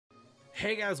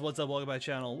Hey guys, what's up? Welcome back to the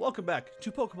channel. Welcome back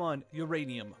to Pokemon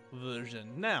Uranium version.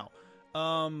 Now,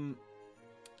 I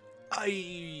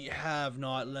have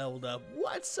not leveled up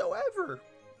whatsoever.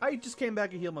 I just came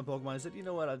back and healed my Pokemon. I said, you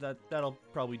know what, that'll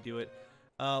probably do it.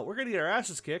 We're gonna get our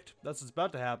asses kicked. That's what's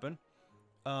about to happen.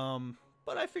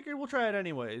 But I figured we'll try it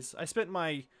anyways. I've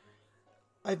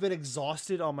been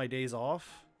exhausted on my days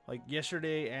off. Like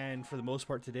yesterday and for the most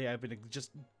part today, I've been just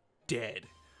dead.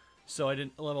 So I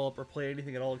didn't level up or play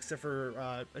anything at all except for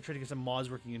I tried to get some mods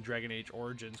working in Dragon Age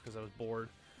Origins because I was bored.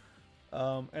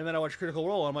 And then I watched Critical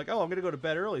Role. I'm like, oh, I'm going to go to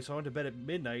bed early. So I went to bed at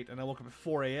midnight and I woke up at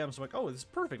 4 a.m. So I'm like, oh, this is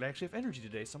perfect. I actually have energy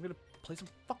today. So I'm going to play some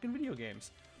fucking video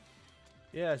games.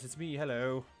 Yes, it's me.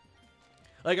 Hello.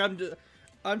 Like, I'm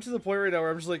to the point right now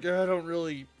where I'm just like, I don't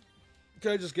really...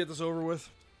 Can I just get this over with?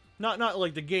 Not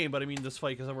like the game, but I mean this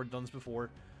fight because I've already done this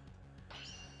before.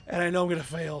 And I know I'm gonna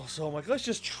fail, so I'm like, let's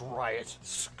just try it.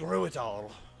 Screw it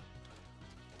all.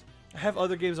 I have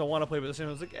other games I want to play, but the same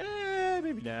time I was like,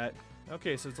 maybe not.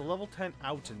 Okay, so it's a level 10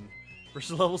 Outen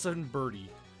versus level 7 Birdie.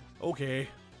 Okay.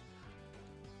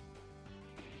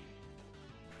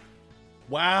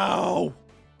 Wow!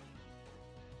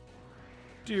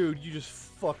 Dude, you just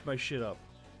fucked my shit up.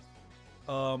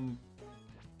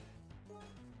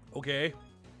 Okay.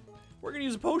 We're gonna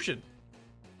use a potion.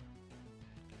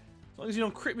 As long as you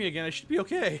don't crit me again, I should be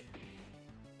okay.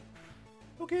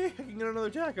 Okay, I can get another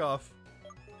attack off.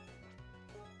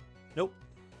 Nope.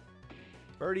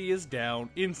 Birdie is down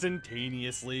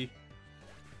instantaneously.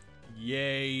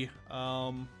 Yay.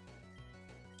 Let's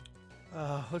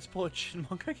pull a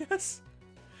Chinmonk, I guess.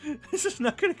 This is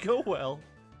not gonna go well.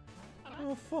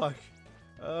 Oh, fuck.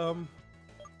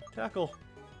 Tackle.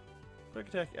 Quick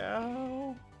attack.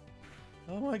 Ow.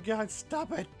 Oh my god,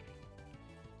 stop it.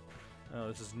 Oh,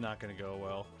 this is not gonna go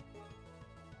well.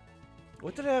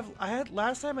 What did I have?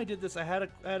 Last time I did this, I had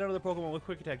another Pokemon with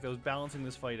Quick Attack that was balancing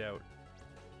this fight out.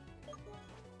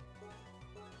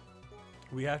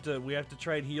 We have to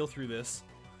try and heal through this,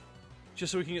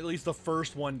 just so we can get at least the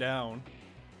first one down.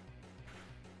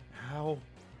 How?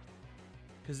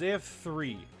 Because they have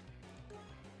 3.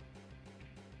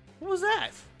 What was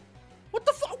that? What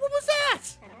the fuck? What was that?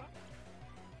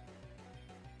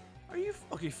 Are you...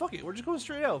 Okay, fuck it. We're just going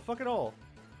straight out. Fuck it all.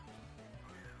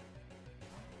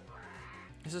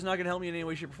 This is not going to help me in any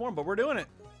way, shape, or form, but we're doing it.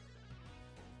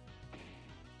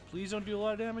 Please don't do a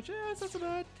lot of damage. Yeah, it's not so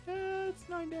bad. Yeah, it's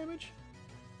 9 damage.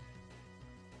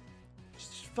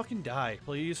 Just fucking die,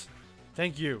 please.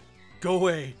 Thank you. Go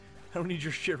away. I don't need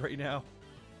your shit right now.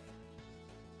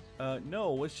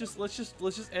 No. Let's just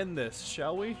end this,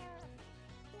 shall we?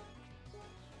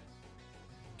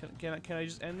 Can I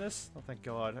just end this? Oh, thank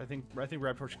God. I think Rapid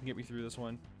Torch can get me through this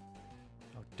one.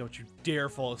 Oh, don't you dare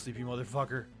fall asleep, you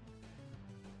motherfucker.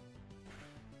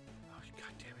 Oh,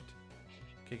 God damn it.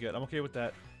 Okay, good. I'm okay with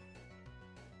that.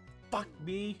 Fuck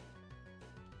me.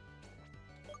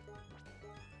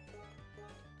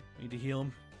 I need to heal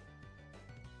him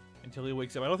until he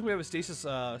wakes up. I don't think we have a stasis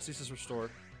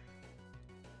restore.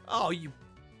 Oh, you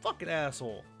fucking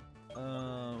asshole.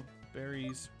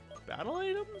 Berries, battle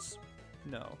items?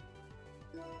 No.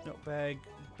 No, bag,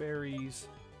 berries.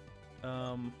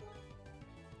 No.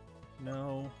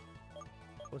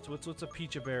 What's a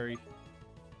peach berry?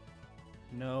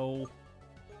 No.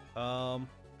 And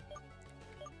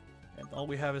all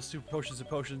we have is super potions and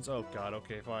potions. Oh god,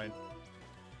 okay, fine.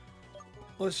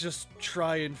 Let's just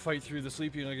try and fight through the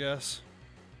sleeping, I guess.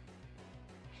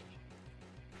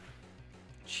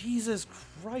 Jesus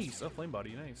Christ! Oh, flame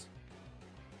body, nice.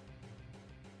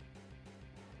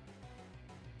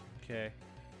 Okay,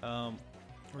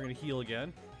 we're gonna heal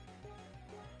again.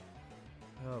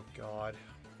 Oh god.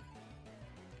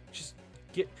 Just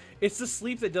get... It's the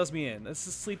sleep that does me in. It's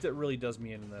the sleep that really does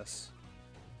me in this.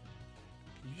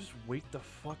 Can you just wake the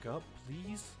fuck up,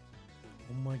 please?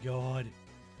 Oh my god.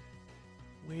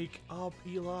 Wake up,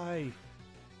 Eli.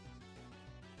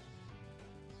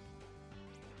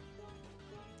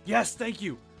 Yes, thank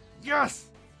you. Yes!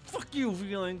 Fuck you,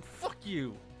 feeling. Fuck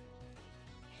you.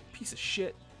 Piece of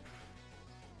shit.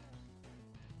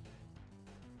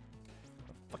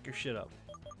 Fuck your shit up.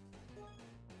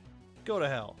 Go to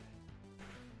hell.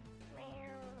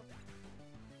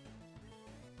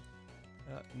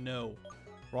 No.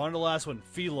 We're on to the last one.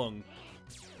 Feelung.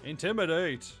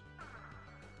 Intimidate.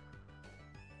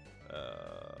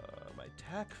 My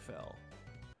attack fell.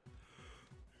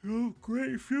 Oh,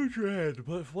 great future ahead.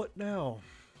 But what now?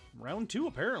 Round 2,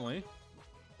 apparently.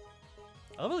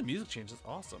 I love how the music changes. It's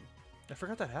awesome. I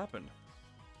forgot that happened.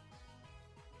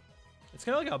 It's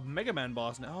kind of like a Mega Man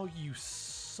boss now. Oh, you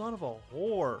son of a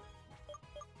whore.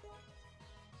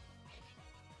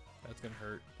 That's gonna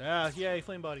hurt. Ah, yay,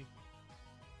 flame body.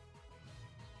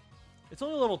 It's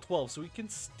only level 12, so we can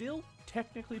still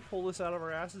technically pull this out of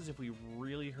our asses if we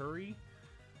really hurry.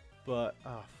 But,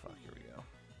 oh fuck, here we go.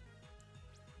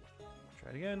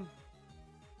 Try it again.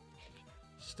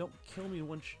 Just don't kill me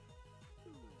once.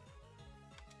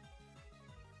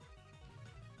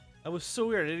 That was so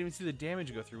weird. I didn't even see the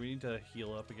damage go through. We need to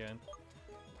heal up again.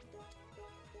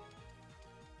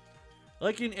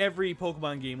 Like in every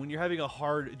Pokemon game, when you're having a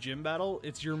hard gym battle,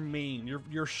 it's your main,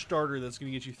 your starter that's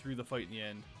going to get you through the fight in the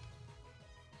end.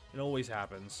 It always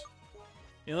happens.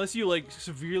 Unless you, like,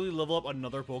 severely level up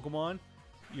another Pokemon,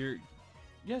 you're...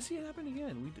 Yeah, see, it happened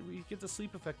again. We get the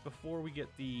sleep effect before we get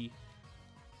the...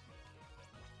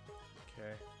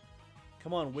 Okay.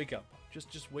 Come on, wake up.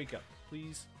 Just wake up,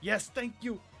 please. Yes, thank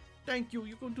you! Thank you!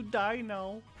 You're going to die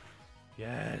now!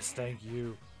 Yes, thank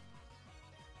you.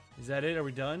 Is that it? Are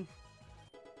we done?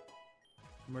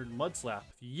 Mud slap.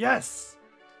 Yes!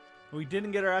 We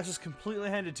didn't get our asses completely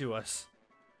handed to us.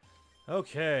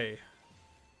 Okay.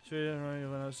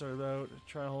 When I started out,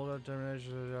 trying to hold out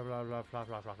determination, blah blah blah blah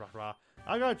blah blah blah blah.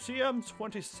 I got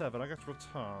TM27. I got to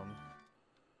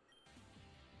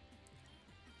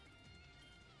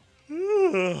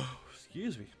return.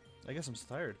 Excuse me. I guess I'm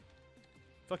tired.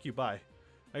 Fuck you. Bye.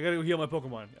 I gotta go heal my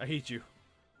Pokemon. I hate you.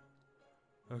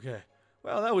 Okay.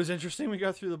 Well, that was interesting. We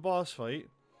got through the boss fight.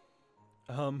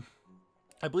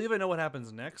 I believe I know what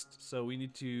happens next. So we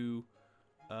need to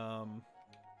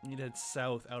head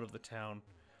south out of the town.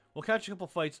 We'll catch a couple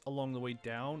fights along the way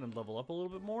down and level up a little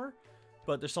bit more.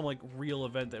 But there's some, like, real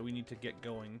event that we need to get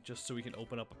going just so we can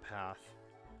open up a path.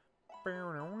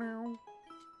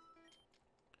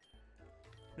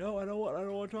 No, I don't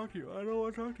want to talk to you. I don't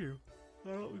want to talk to you.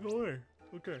 Go away.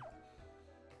 Okay.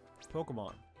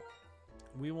 Pokemon.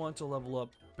 We want to level up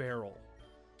Barrel.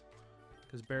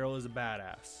 Because Barrel is a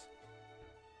badass.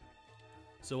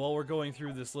 So while we're going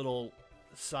through this little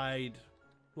side...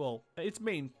 Well, it's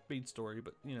main story,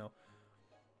 but, you know.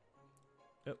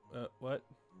 What?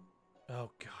 Oh,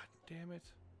 god damn it.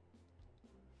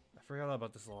 I forgot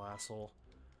about this little asshole.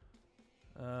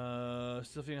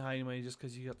 Still feeling high anyway just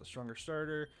because you got the stronger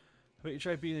starter. But you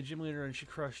tried being the gym leader and she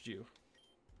crushed you.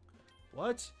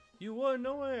 What? You won?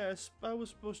 No way. I was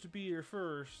supposed to be here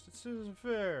first. This isn't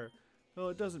fair. Well,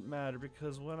 it doesn't matter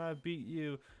because when I beat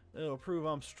you, it'll prove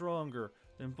I'm stronger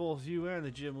than both you and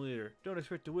the gym leader. Don't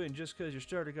expect to win just because your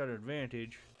starter got an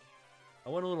advantage. I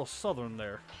went a little southern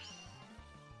there.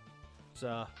 It's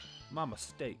my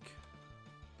mistake.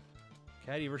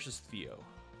 Caddy versus Theo.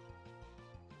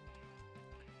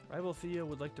 Rival Theo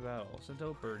would like to battle. Sent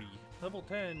out Birdie. Level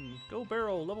 10. Go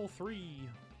Barrel. Level 3.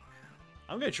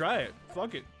 I'm gonna try it.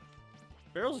 Fuck it.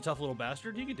 Barrel's a tough little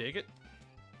bastard. He can take it.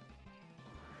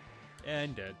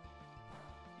 And dead.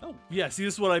 Oh, yeah. See,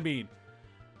 this is what I mean.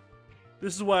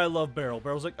 This is why I love Barrel.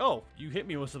 Barrel's like, oh, you hit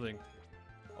me with something.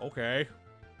 Okay.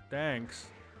 Thanks.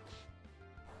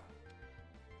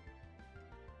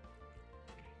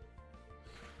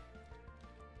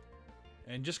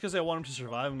 And just because I want him to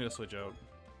survive, I'm going to switch out.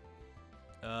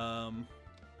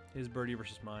 His Birdie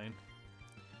versus mine.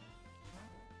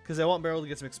 Because I want Barrel to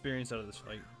get some experience out of this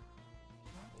fight.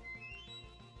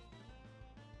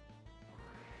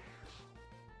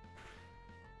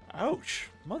 Ouch.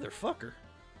 Motherfucker.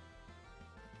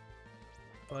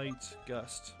 Fight.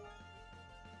 Gust.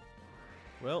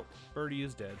 Well, Birdie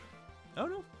is dead. Oh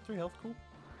no. 3 health. Cool.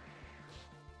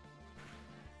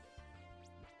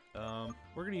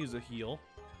 We're going to use a heal.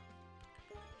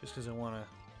 Just because I want to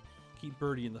keep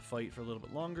Birdie in the fight for a little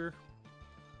bit longer.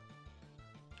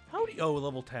 How do you... Oh,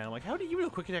 level 10. I'm like, how do you do a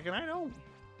quick attack and I don't?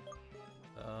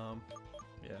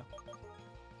 Yeah.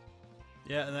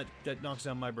 Yeah, and that knocks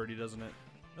down my Birdie, doesn't it?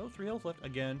 Oh, 3 health left.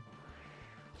 Again.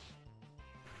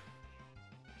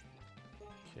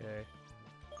 Okay.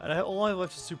 And all I have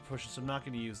left is Super Push, so I'm not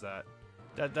going to use that.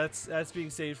 That's being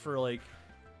saved for, like,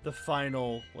 the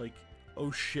final, like,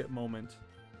 oh shit moment.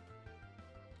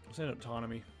 Let's end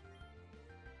autonomy.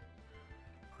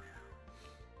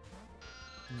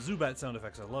 Zubat sound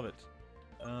effects, I love it.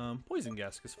 Poison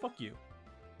gas, because fuck you.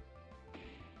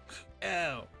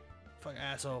 Ow! Fuck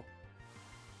asshole.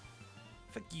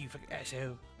 Fuck you, fuck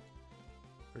asshole.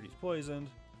 Birdie's poisoned.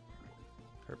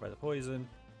 Hurt by the poison.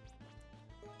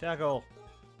 Tackle!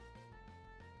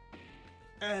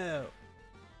 Ow!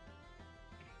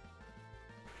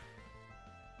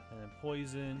 And then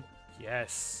poison.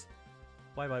 Yes!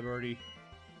 Bye-bye, Birdie.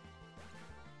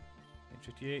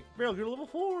 58. Barrel, go to level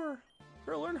 4!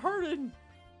 Barrel, learn Harden!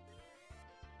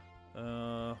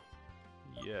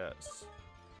 Yes.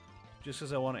 Just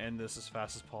because I want to end this as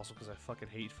fast as possible because I fucking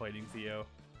hate fighting Theo.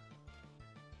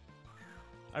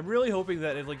 I'm really hoping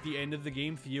that at, like, the end of the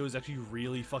game, Theo is actually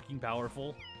really fucking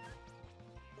powerful.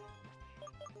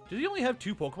 Does he only have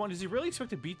 2 Pokemon? Does he really expect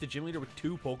to beat the gym leader with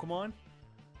 2 Pokemon?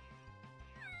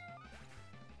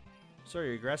 Sorry,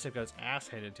 your grass type got his ass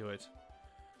handed to it.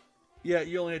 Yeah,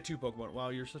 you only had 2 Pokemon. Wow,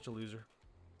 you're such a loser.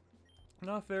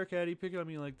 Not fair, Caddy. Pick on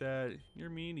me like that. You're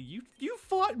mean. You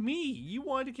fought me. You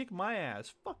wanted to kick my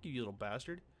ass. Fuck you, you little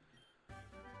bastard.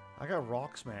 I got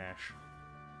Rock Smash.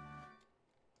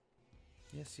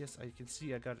 Yes, yes, I can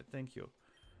see. I got it. Thank you.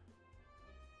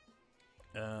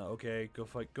 Okay, go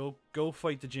fight. Go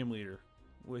fight the gym leader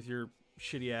with your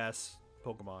shitty ass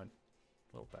Pokemon,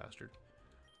 little bastard.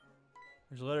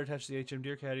 There's a letter attached to the HM.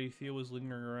 Dear Caddy, Theo was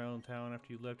lingering around town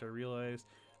after you left. I realized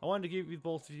I wanted to give you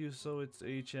both of you, so it's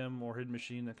HM or hidden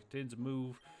machine that contains a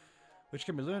move which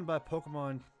can be learned by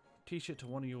Pokemon. Teach it to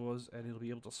one of yours, and it'll be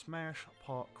able to smash,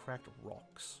 paw, cracked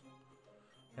rocks.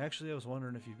 Actually, I was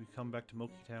wondering if you could come back to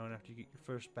Moki Town after you get your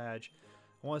first badge.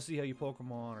 I want to see how your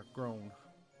Pokemon are grown.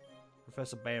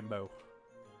 Professor Bambo.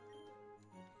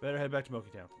 Better head back to Moki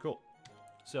Town. Cool.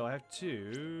 So I have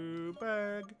to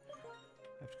bag.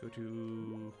 I have to go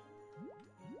to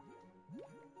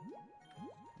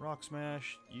Rock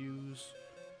Smash. Use.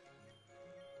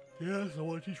 Yes, I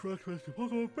want to teach Rock Smash to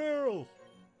Pokemon Barrel.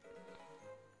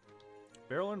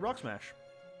 Barrel and Rock Smash.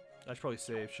 I should probably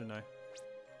save, shouldn't I?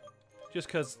 Just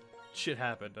because shit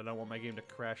happened. I don't want my game to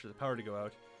crash or the power to go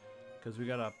out. Because we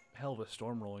got a hell of a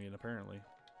storm rolling in, apparently.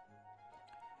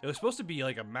 It was supposed to be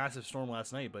like a massive storm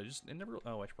last night, but it never...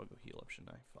 Oh, I should probably go heal up,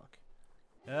 shouldn't I? Fuck.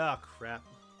 Ah, crap.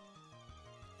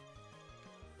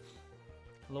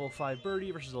 Level 5 Birdie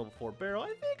versus level 4 Barrel.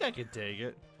 I think I can take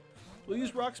it. We'll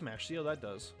use Rock Smash, see how that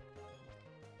does.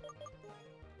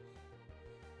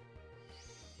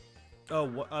 Oh,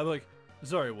 what? I'm like...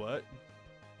 Sorry, what?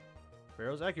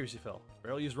 Barrel's accuracy fell.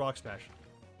 Barrel used Rock Smash.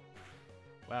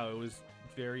 Wow, it was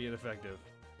very ineffective.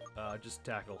 Just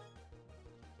tackle.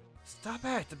 Stop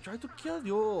it! I'm trying to kill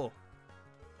you!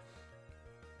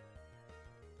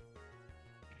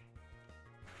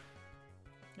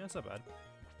 Yeah, that's not bad.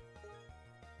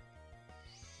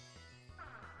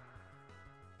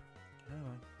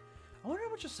 I wonder how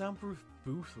much a soundproof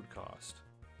booth would cost.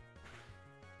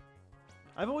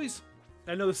 I've always...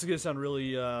 I know this is going to sound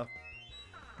really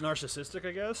narcissistic,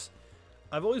 I guess.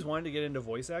 I've always wanted to get into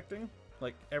voice acting.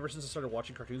 Like, ever since I started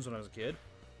watching cartoons when I was a kid.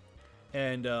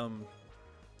 And,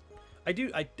 I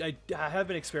have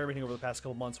been experimenting over the past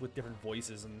couple months with different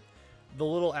voices, and the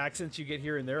little accents you get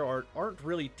here and there aren't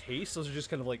really tastes. Those are just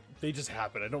kind of like, they just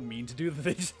happen. I don't mean to do them,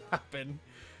 they just happen.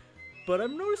 But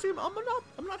I'm noticing I'm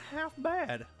not half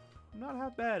bad. I'm not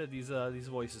half bad at these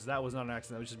voices. That was not an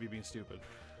accent, that was just me being stupid.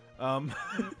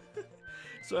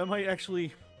 So I might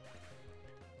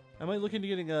look into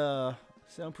getting a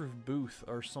soundproof booth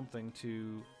or something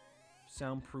to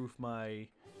soundproof my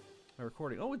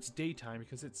recording. Oh, it's daytime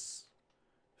because it's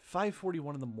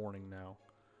 5:41 in the morning now.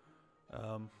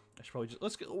 I should probably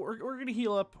just we're gonna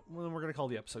heal up, and then we're gonna call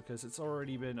the episode because it's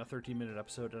already been a 13-minute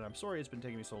episode, and I'm sorry it's been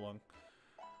taking me so long.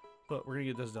 But we're gonna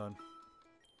get this done.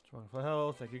 For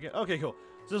health, thank you again. Okay, cool.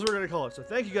 So this is what we're gonna call it. So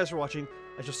thank you guys for watching.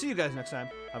 I shall see you guys next time.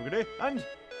 Have a good day and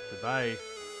goodbye.